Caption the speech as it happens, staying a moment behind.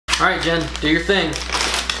All right, Jen, do your thing.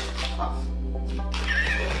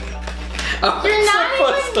 Oh, You're not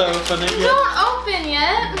supposed to open it yet. Don't open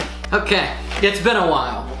yet. Okay, it's been a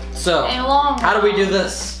while. So, how do we do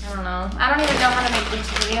this? I don't know. I don't even know how to make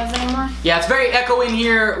YouTube videos anymore. Yeah, it's very echoey in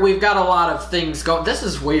here. We've got a lot of things going. This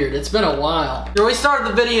is weird. It's been a while. We started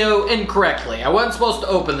the video incorrectly. I wasn't supposed to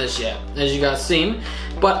open this yet, as you guys seen.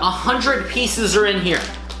 But 100 pieces are in here.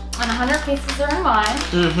 And 100 pieces are in mine.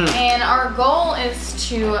 And our goal is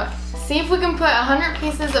to see if we can put 100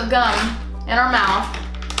 pieces of gum in our mouth.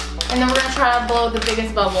 And then we're gonna try to blow the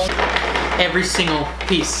biggest bubble. Every single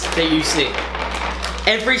piece that you see.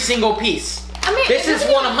 Every single piece. I mean, this is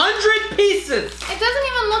 100 pieces. It doesn't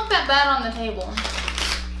even look that bad on the table.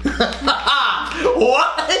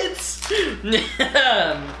 What?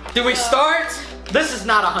 Do we start? This is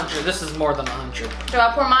not 100. This is more than 100. Do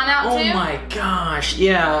I pour mine out too? Oh my gosh,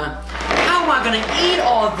 yeah. How am I gonna eat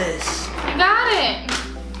all this? You got it.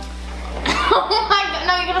 Oh my god,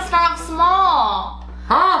 no, you gotta start off small.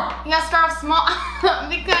 Huh? You gotta start off small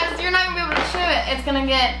because you're not gonna be able to chew it. It's gonna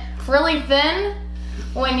get really thin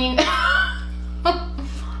when you... I'm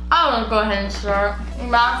gonna go ahead and start. Your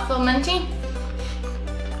mouth still minty?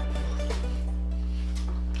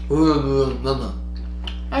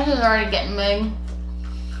 This is already getting big.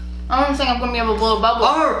 I don't think I'm gonna be able to blow a bubble.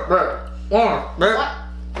 What?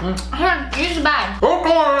 Here, use the bag.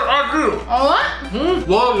 Okay, I do. What?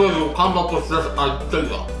 Why did you come up with this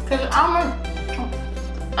idea? Because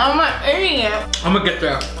I'm an idiot. I'm gonna get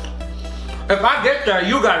there. If I get there,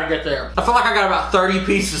 you gotta get there. I feel like I got about 30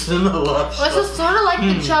 pieces in the left. This is sort of like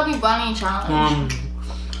the Chubby Bunny challenge.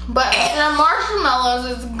 But instead of marshmallows,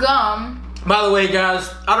 it's gum. By the way, guys,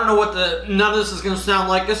 I don't know what none of this is gonna sound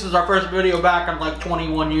like. This is our first video back in like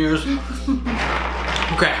 21 years.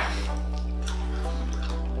 Okay.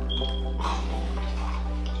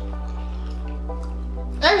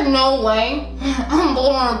 There's no way I'm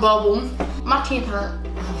blowing a bubble. My teeth hurt.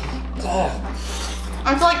 Oh.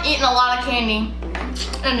 It's like eating a lot of candy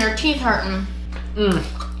and your teeth hurting. There's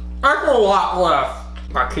a lot left.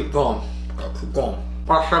 I keep going. I keep going.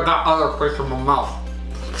 I still got other fish in my mouth.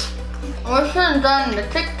 We should have done the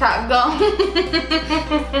Tic Tac gum.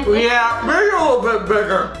 Yeah, maybe a little bit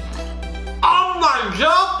bigger. Oh my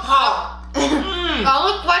jump pop! I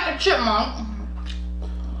look like a chipmunk.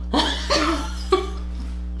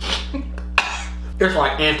 It's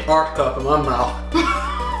like Antarctica in my mouth.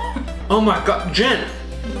 Oh my god, Jen.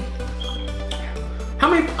 How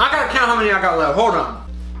many? I gotta count how many I got left. Hold on.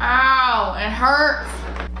 Ow, it hurts.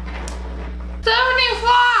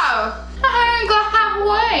 75! I haven't got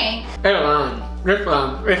halfway.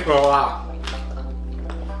 It's a lot.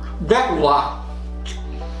 That's a lot.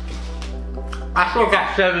 I still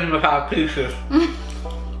got 75 pieces.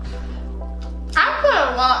 I put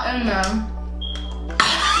a lot in there.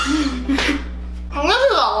 This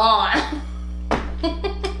is a lot.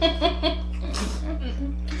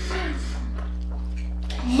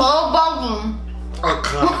 Bubble.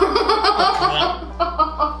 Okay.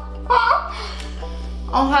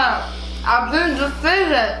 Okay, I've been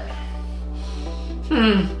defeated.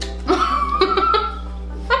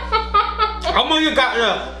 How many you got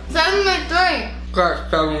left? 73. Got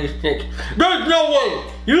 76. There's no way!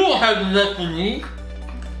 You don't have enough to eat.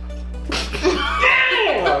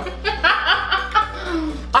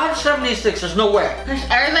 I have 76, there's no way. Push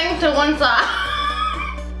everything to one side.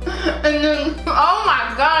 And then, oh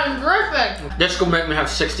my god, I'm dripping. This is gonna make me have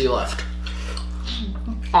 60 left.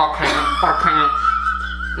 I can't.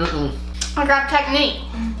 I got technique.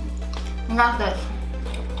 I got this.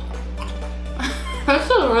 This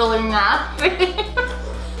is really nasty.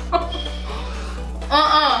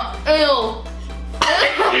 Ew.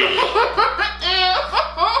 Ew.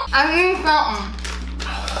 I need something.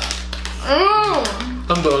 Ew.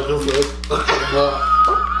 I'm done.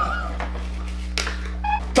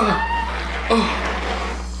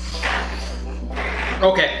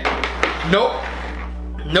 Okay. Nope.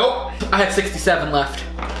 I had 67 left.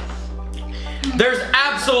 There's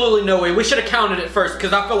absolutely no way. We should have counted it first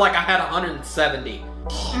because I feel like I had 170.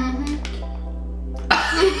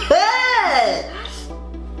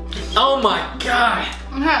 Oh my god.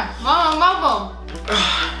 Okay, bubble.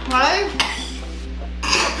 Ready?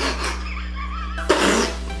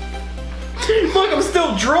 Look, I'm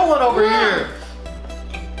still drooling over here.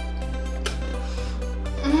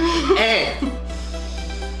 Hey.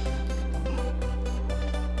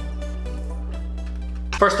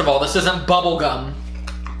 First of all, this isn't bubble gum.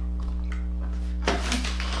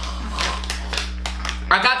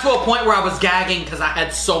 I got to a point where I was gagging because I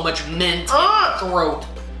had so much mint in my throat.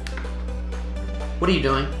 What are you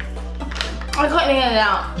doing? I couldn't get it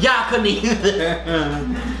out. Yeah, I couldn't either.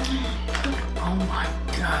 Oh my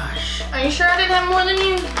gosh. Are you sure I didn't have more than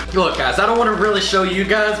you? Look, guys, I don't want to really show you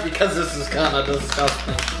guys because this is kind of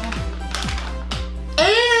disgusting.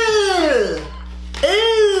 Ew!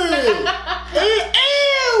 Ew!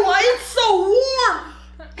 Ew! Why it's so warm?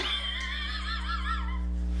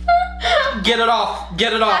 Get it off.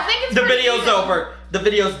 Get it off. I think it's the pretty video's even. over. The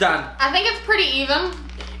video's done. I think it's pretty even.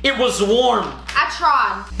 It was warm. I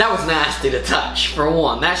tried. That was nasty to touch, for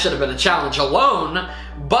one. That should have been a challenge alone.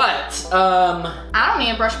 But, I don't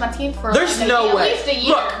need to brush my teeth for there's like no way. At least a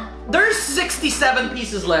year. Look, there's 67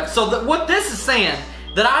 pieces left. So what this is saying,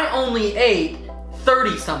 that I only ate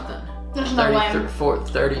 30 something. There's no way.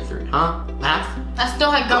 33, huh? Math? I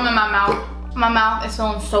still had gum in my mouth. My mouth is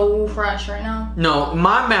feeling so fresh right now. No,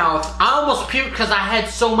 my mouth, I almost puked because I had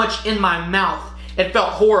so much in my mouth. It felt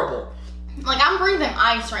horrible. Like I'm breathing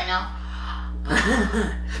ice right now.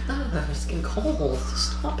 It's getting cold.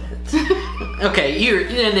 Stop it. Okay, you're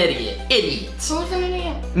an idiot. Idiot. Who's an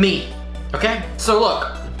idiot? Me. Okay? So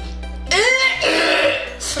look.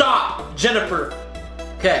 Stop, Jennifer.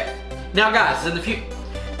 Okay. Now guys, in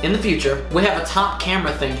the future, we have a top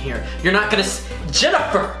camera thing here. You're not gonna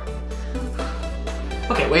Jennifer.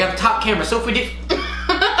 Okay, we have a top camera. So if we do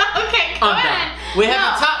Okay, go ahead. We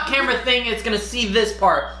have a top camera thing, it's gonna see this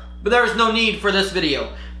part. But there is no need for this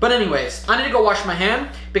video. But anyways, I need to go wash my hand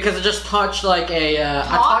because I just touched like a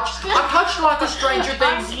I touched like a Stranger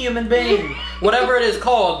Things human being. Whatever it is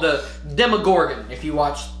called, the Demogorgon, if you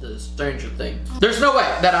watch the Stranger Things. There's no way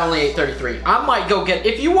that I only ate 33. I might go get,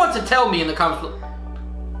 if you want to tell me in the comments,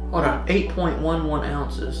 hold on, 8.11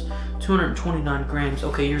 ounces, 229 grams.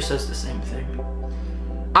 Okay, yours says the same thing.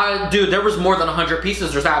 Dude, there was more than 100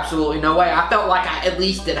 pieces. There's absolutely no way. I felt like I at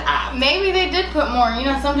least did half. Maybe they did put more. You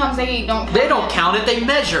know, sometimes they don't count They don't count it, they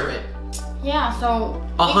measure it. Yeah, so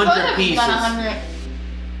 100 pieces. Done 100.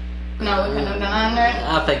 No, we couldn't have done 100.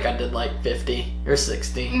 I think I did like 50 or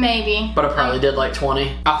 60. Maybe. But I probably did like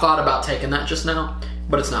 20. I thought about taking that just now,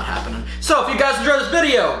 but it's not happening. So if you guys enjoyed this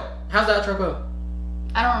video, how's that outro go?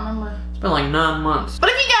 I don't remember. It's been like 9 months. But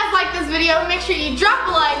if you guys like this video, make sure you drop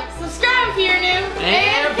a like, subscribe if you're new,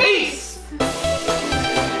 And peace!